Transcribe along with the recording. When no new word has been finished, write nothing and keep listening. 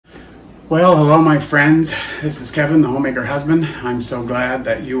Well, hello my friends. This is Kevin, the Homemaker husband. I'm so glad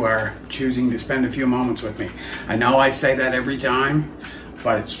that you are choosing to spend a few moments with me. I know I say that every time,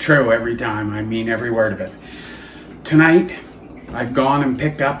 but it's true every time. I mean every word of it. Tonight, I've gone and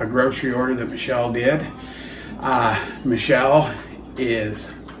picked up a grocery order that Michelle did. Michelle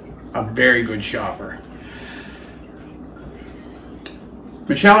is a very good shopper.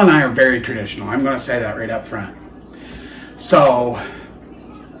 Michelle and I are very traditional. I'm going to say that right up front. So,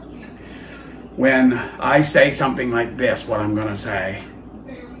 when I say something like this, what I'm going to say,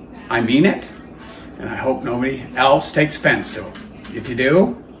 I mean it, and I hope nobody else takes offense to it. If you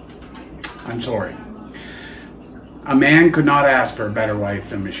do, I'm sorry. A man could not ask for a better wife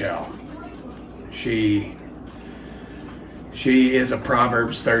than Michelle. She is a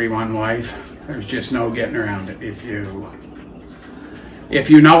Proverbs 31 wife. There's just no getting around it. If you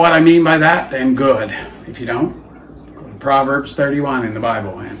know what I mean by that, then good. If you don't, go to Proverbs 31 in the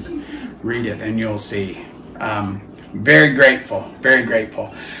Bible and read it and you'll see. Very grateful, very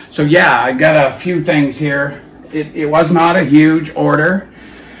grateful. So yeah, I got a few things here. It was not a huge order.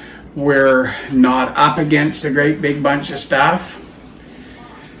 We're not up against a great big bunch of stuff.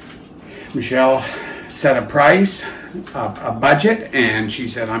 Michelle set a price, a budget, and she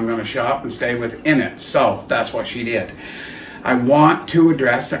said, I'm going to shop and stay within it. So that's what she did. I want to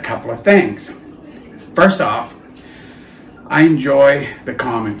address a couple of things. First off, I enjoy the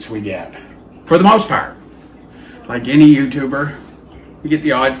comments we get. For the most part. Like any YouTuber, you get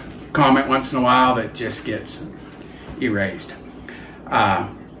the odd comment once in a while that just gets erased.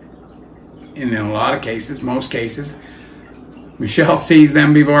 And in a lot of cases, most cases, Michelle sees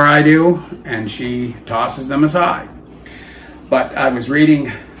them before I do, and she tosses them aside. But I was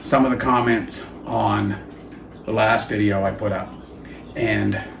reading some of the comments on the last video I put up,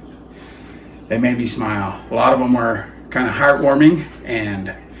 and they made me smile. A lot of them were kind of heartwarming,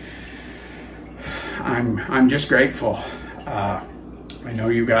 and I'm just grateful. I know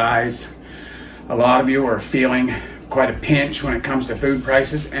you guys, a lot of you are feeling quite a pinch when it comes to food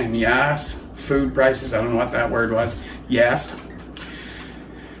prices, and yes, food prices, I don't know what that word was. Yes,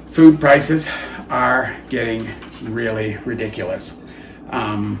 food prices are getting really ridiculous.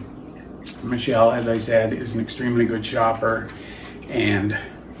 Michelle, as I said, is an extremely good shopper, and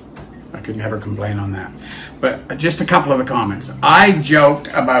I could never complain on that. But just a couple of the comments. I joked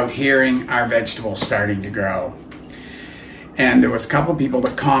about hearing our vegetables starting to grow. And there was a couple people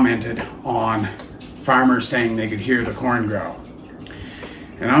that commented on farmers saying they could hear the corn grow.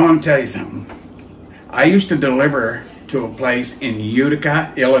 And I want to tell you something. I used to deliver to a place in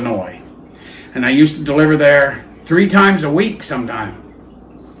Utica, Illinois. And I used to deliver there 3 times a week sometime.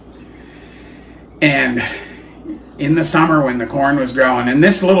 And in the summer when the corn was growing, and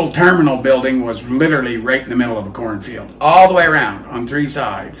this little terminal building was literally right in the middle of a cornfield, all the way around on 3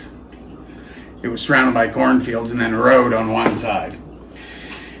 sides. It was surrounded by cornfields and then a road on one side.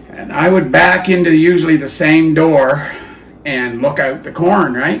 And I would back into usually the same door and look out the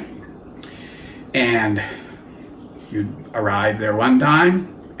corn, right? And you'd arrive there one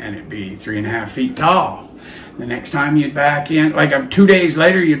time and it'd be 3.5 feet tall. The next time you'd back in, like 2 days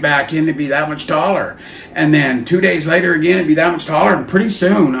later, you'd back in, it'd be that much taller. And then 2 days later again, it'd be that much taller. And pretty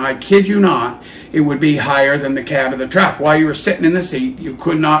soon, I kid you not, it would be higher than the cab of the truck. While you were sitting in the seat, you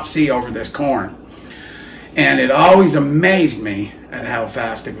could not see over this corn. And it always amazed me at how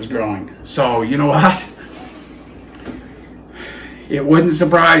fast it was growing. So, you know what? It wouldn't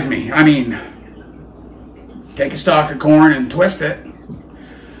surprise me. I mean, take a stalk of corn and twist it.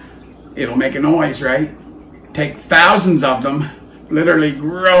 It'll make a noise, right? Take thousands of them, literally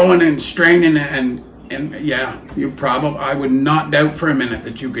growing and straining, and yeah, I would not doubt for a minute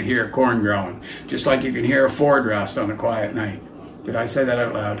that you could hear corn growing, just like you can hear a Ford rust on a quiet night. Did I say that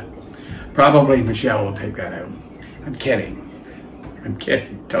out loud? Probably Michelle will take that out. I'm kidding. I'm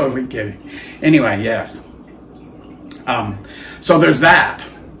kidding. Totally kidding. Anyway, yes. So there's that.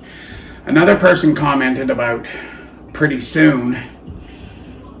 Another person commented about pretty soon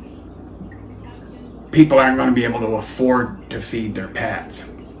people aren't going to be able to afford to feed their pets.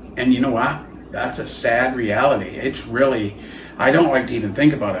 And you know what? That's a sad reality. It's really, I don't like to even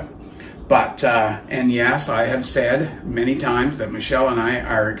think about it. But, and yes, I have said many times that Michelle and I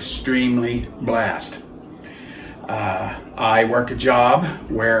are extremely blessed. I work a job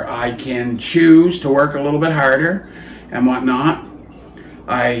where I can choose to work a little bit harder and whatnot.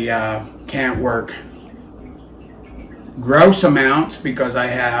 I can't work gross amounts because I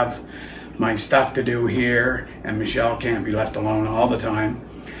have my stuff to do here, and Michelle can't be left alone all the time.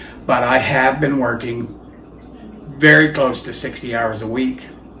 But I have been working very close to 60 hours a week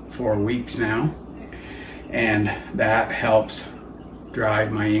for weeks now, and that helps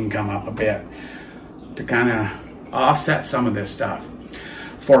drive my income up a bit to kind of offset some of this stuff.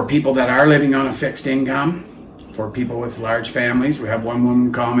 For people that are living on a fixed income, for people with large families, we have one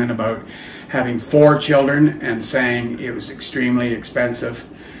woman comment about having 4 children and saying it was extremely expensive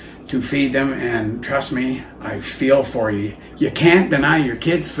to feed them, and trust me, I feel for you. You can't deny your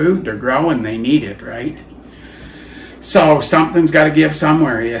kids food. They're growing, they need it, right? So something's got to give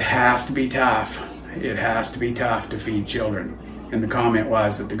somewhere. It has to be tough. It has to be tough to feed children. And the comment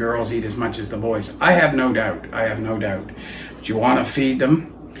was that the girls eat as much as the boys. I have no doubt. I have no doubt. But you want to feed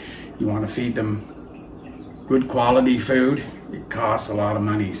them. You want to feed them good quality food. It costs a lot of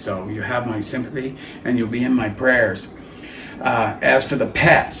money. So you have my sympathy and you'll be in my prayers. As for the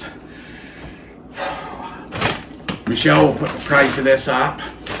pets, Michelle will put the price of this up.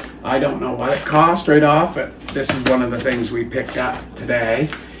 I don't know what it cost right off, but this is one of the things we picked up today.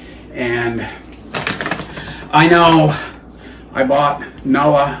 And I know I bought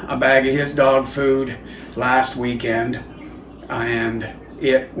Noah a bag of his dog food last weekend, and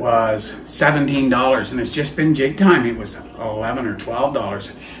it was $17, and it's just been jig time. It was $11 or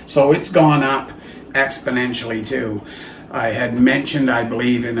 $12. So it's gone up exponentially too. I had mentioned, I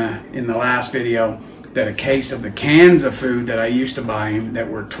believe in the last video, that a case of the cans of food that I used to buy him that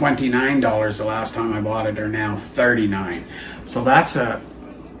were $29 the last time I bought it are now $39. So that's a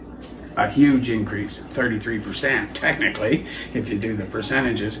huge increase, 33% technically, if you do the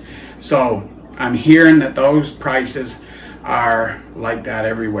percentages. So I'm hearing that those prices are like that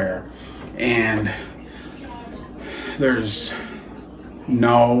everywhere, and there's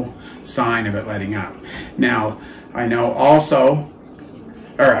no sign of it letting up. Now, I know also,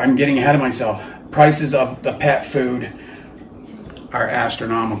 or I'm getting ahead of myself, prices of the pet food are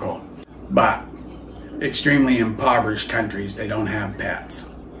astronomical, but extremely impoverished countries, they don't have pets.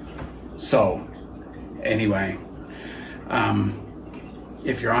 So anyway,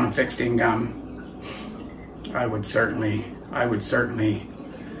 if you're on a fixed income, I would certainly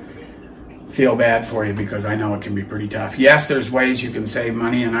feel bad for you, because I know it can be pretty tough. Yes, there's ways you can save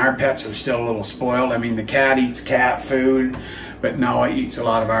money, and our pets are still a little spoiled. I mean, the cat eats cat food, but Noah eats a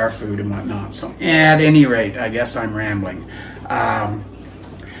lot of our food and whatnot. So at any rate, I guess I'm rambling.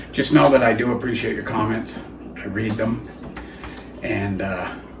 Just know that I do appreciate your comments. I read them, and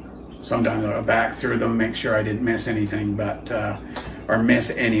sometimes I'll back through them, make sure I didn't miss anything, but or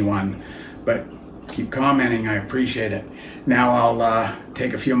miss anyone. But keep commenting, I appreciate it. Now I'll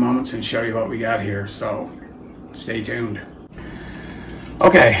take a few moments and show you what we got here, so stay tuned.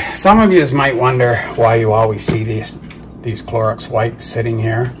 Okay, some of you might wonder why you always see these Clorox wipes sitting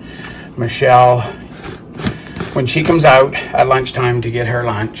here. Michelle, when she comes out at lunchtime to get her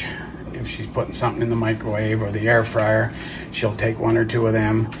lunch, if she's putting something in the microwave or the air fryer, she'll take 1 or 2 of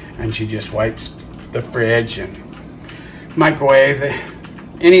them and she just wipes the fridge and microwave,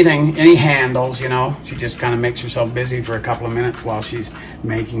 anything, any handles, you know. She just kind of makes herself busy for a couple of minutes while she's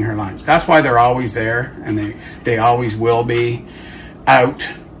making her lunch. That's why they're always there, and they always will be out,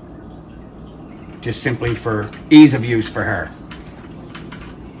 just simply for ease of use for her,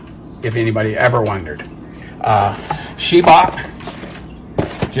 if anybody ever wondered. She bought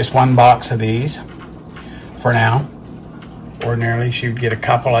just 1 box of these for now. Ordinarily she would get a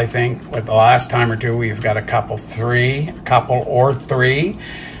couple, I think, but the last time or 2 we've got a couple or three.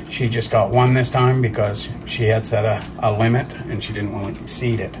 She just got 1 this time because she had set a limit and she didn't want to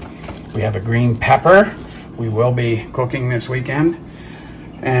exceed it. We have a green pepper we will be cooking this weekend,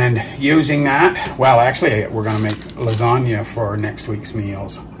 and using that, well, actually we're going to make lasagna for next week's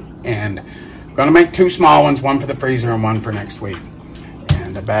meals, and I'm going to make 2 small ones, 1 for the freezer and 1 for next week.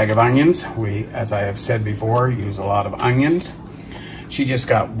 And a bag of onions. We, as I have said before, use a lot of onions. She just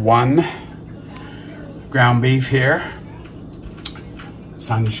got 1 ground beef here,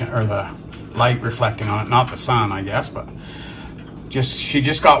 sunshine, or the light reflecting on it, not the sun, I guess, but she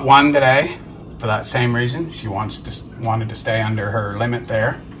just got 1 today for that same reason. She wanted to stay under her limit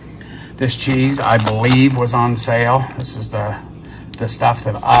there. This cheese, I believe, was on sale. This is the stuff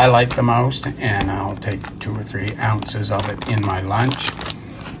that I like the most, and I'll take 2 or 3 ounces of it in my lunch.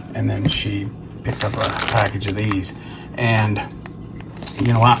 And then she picked up a package of these, and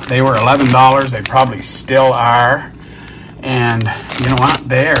you know what, they were $11. They probably still are, and you know what,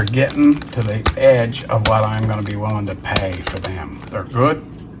 they are getting to the edge of what I'm going to be willing to pay for them. They're good,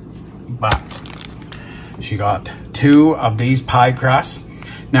 but she got 2 of these pie crusts.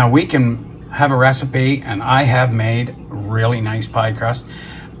 Now we can have a recipe, and I have made really nice pie crust,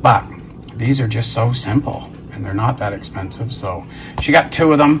 but these are just so simple and they're not that expensive. So she got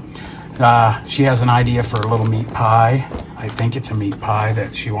 2 of them. She has an idea for a little meat pie. I think it's a meat pie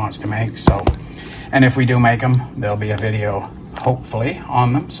that she wants to make. So, and if we do make them, there'll be a video hopefully,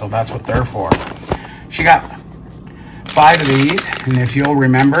 on them. So that's what they're for. She got 5 of these, and if you'll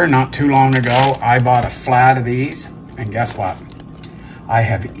remember, not too long ago, I bought a flat of these, and guess what? I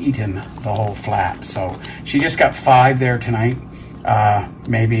have eaten the whole flat. So she just got 5 there tonight.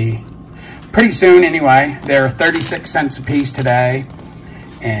 Maybe pretty soon anyway. They're 36 cents a piece today,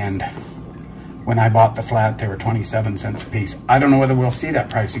 and when I bought the flat, they were 27 cents a piece. I don't know whether we'll see that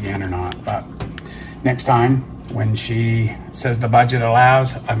price again or not, but next time when she says the budget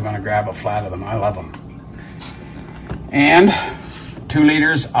allows, I'm gonna grab a flat of them. I love them. And 2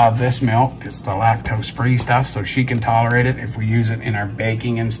 liters of this milk. It's the lactose-free stuff, so she can tolerate it if we use it in our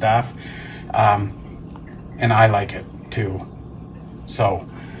baking and stuff. And I like it too. So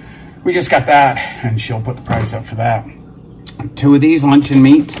we just got that, and she'll put the price up for that. 2 of these luncheon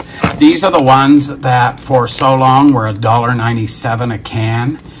meats. These are the ones that for so long were $1.97 a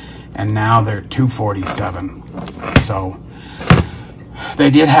can, and now they're $2.47. So they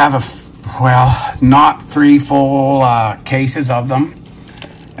did have well, not 3 full cases of them,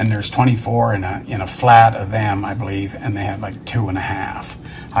 and there's 24 in a flat of them, I believe, and they had like 2.5.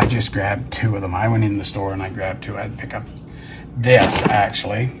 I just grabbed 2 of them. I went in the store and I grabbed 2. I had to pick up this,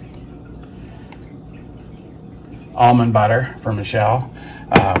 actually. Almond butter for Michelle.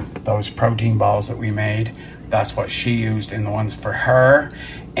 Those protein balls that we made, that's what she used in the ones for her,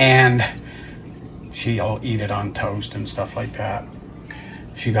 and she'll eat it on toast and stuff like that.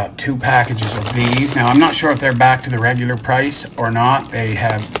 She got 2 packages of these. Now, I'm not sure if they're back to the regular price or not. They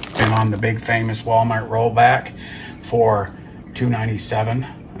have been on the big famous Walmart rollback for $2.97,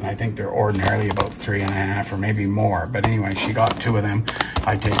 and I think they're ordinarily about 3.5 or maybe more. But anyway, she got 2 of them.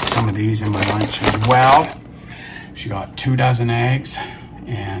 I take some of these in my lunch as well. She got 2 dozen eggs,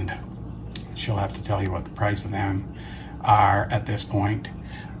 and she'll have to tell you what the price of them are at this point.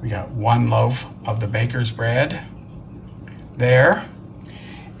 We got 1 loaf of the baker's bread there.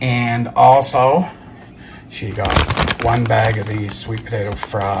 And also, she got 1 bag of these sweet potato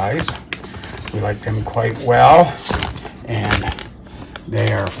fries. We like them quite well. And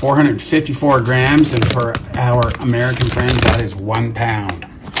they are 454 grams, and for our American friends, that is 1 pound.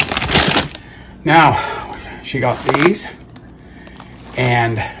 Now, she got these,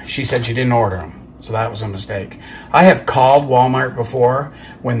 and she said she didn't order them. So that was a mistake. I have called Walmart before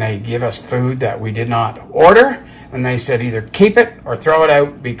when they give us food that we did not order, and they said either keep it or throw it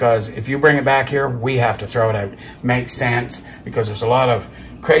out, because if you bring it back here, we have to throw it out. Makes sense, because there's a lot of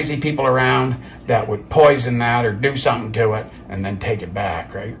crazy people around that would poison that or do something to it and then take it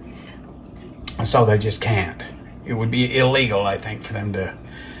back, right? So they just can't. It would be illegal, I think, for them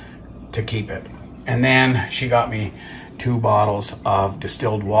to keep it. And then she got me 2 bottles of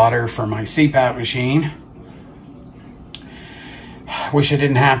distilled water for my CPAP machine. Wish I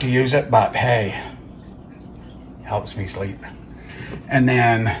didn't have to use it, but hey, helps me sleep. And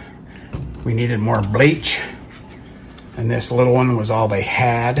then we needed more bleach, and this little one was all they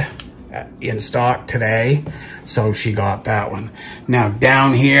had in stock today, so she got that one. Now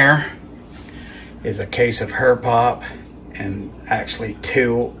down here is a case of her pop, and actually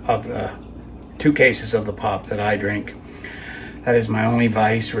 2 cases of the pop that I drink. That is my only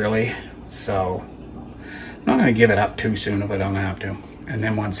vice, really, so I'm not going to give it up too soon if I don't have to. And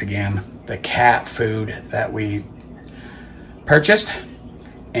then once again, the cat food that we purchased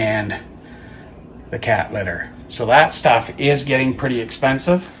and the cat litter. So that stuff is getting pretty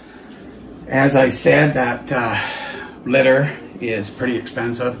expensive. As I said, that litter is pretty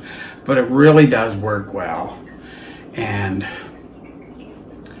expensive, but it really does work well. And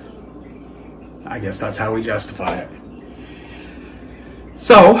I guess that's how we justify it.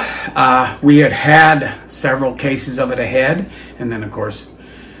 So we had several cases of it ahead, and then of course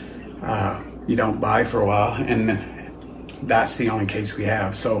you don't buy for a while, and that's the only case we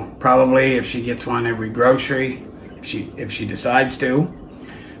have. So probably if she gets one every grocery, if she decides to,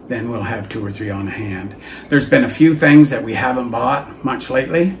 then we'll have 2 or 3 on hand. There's been a few things that we haven't bought much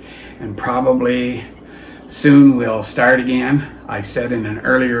lately, and probably soon we'll start again. I said in an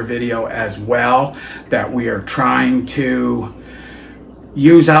earlier video as well that we are trying to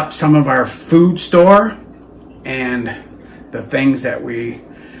use up some of our food store, and the things that we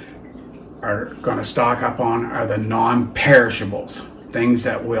are going to stock up on are the non-perishables, things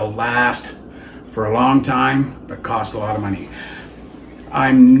that will last for a long time but cost a lot of money.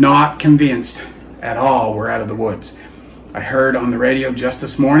 I'm not convinced at all we're out of the woods. I heard on the radio just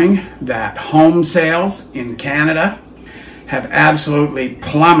this morning that home sales in Canada have absolutely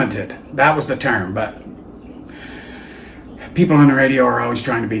plummeted. That was the term, but people on the radio are always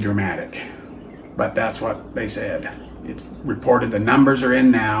trying to be dramatic. But that's what they said. It's reported the numbers are in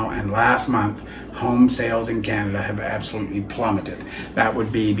now, and last month home sales in Canada have absolutely plummeted. That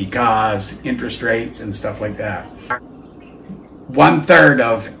would be because interest rates and stuff like that. 1/3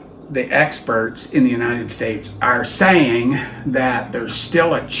 of the experts in the United States are saying that there's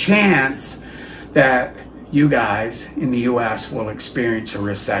still a chance that you guys in the US will experience a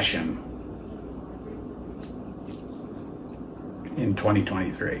recession in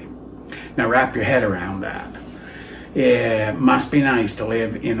 2023. Now wrap your head around that. It must be nice to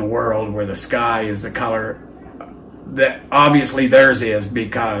live in a world where the sky is the color that obviously theirs is,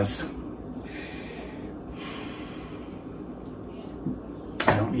 because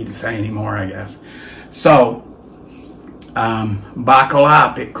I don't need to say anymore, I guess. So buckle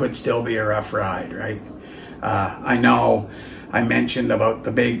up. It could still be a rough ride, right? I know I mentioned about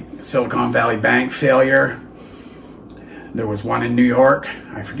the big Silicon Valley Bank failure. There was one in New York,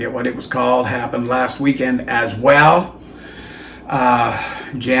 I forget what it was called, happened last weekend as well.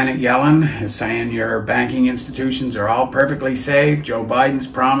 Janet Yellen is saying your banking institutions are all perfectly safe. Joe Biden's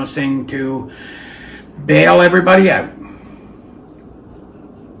promising to bail everybody out.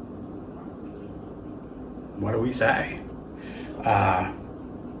 What do we say?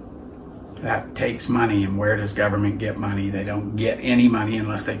 That takes money, and where does government get money? They don't get any money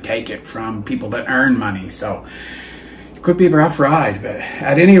unless they take it from people that earn money. So could be a rough ride, but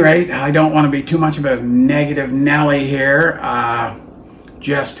at any rate, I don't want to be too much of a negative Nelly here.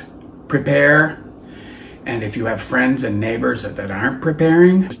 Just prepare, and if you have friends and neighbors that aren't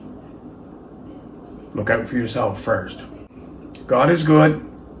preparing, look out for yourself first. God is good.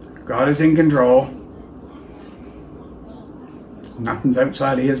 God is in control. Nothing's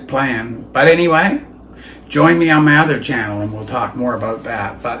outside of his plan. But anyway, join me on my other channel and we'll talk more about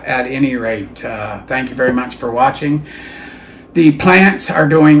that. But at any rate, thank you very much for watching. The plants are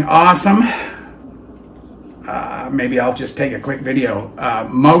doing awesome. Maybe I'll just take a quick video.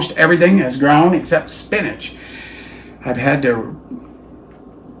 Most everything has grown except spinach. I've had to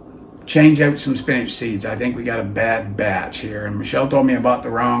change out some spinach seeds. I think we got a bad batch here, and Michelle told me about the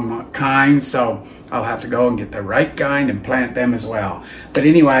wrong kind, so I'll have to go and get the right kind and plant them as well. But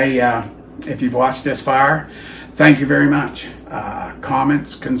anyway, if you've watched this far, thank you very much.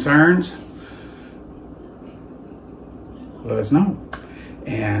 Comments, concerns, let us know,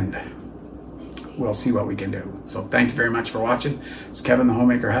 and we'll see what we can do. So thank you very much for watching. It's Kevin the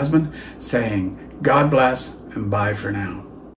Homemaker Husband saying God bless and bye for now.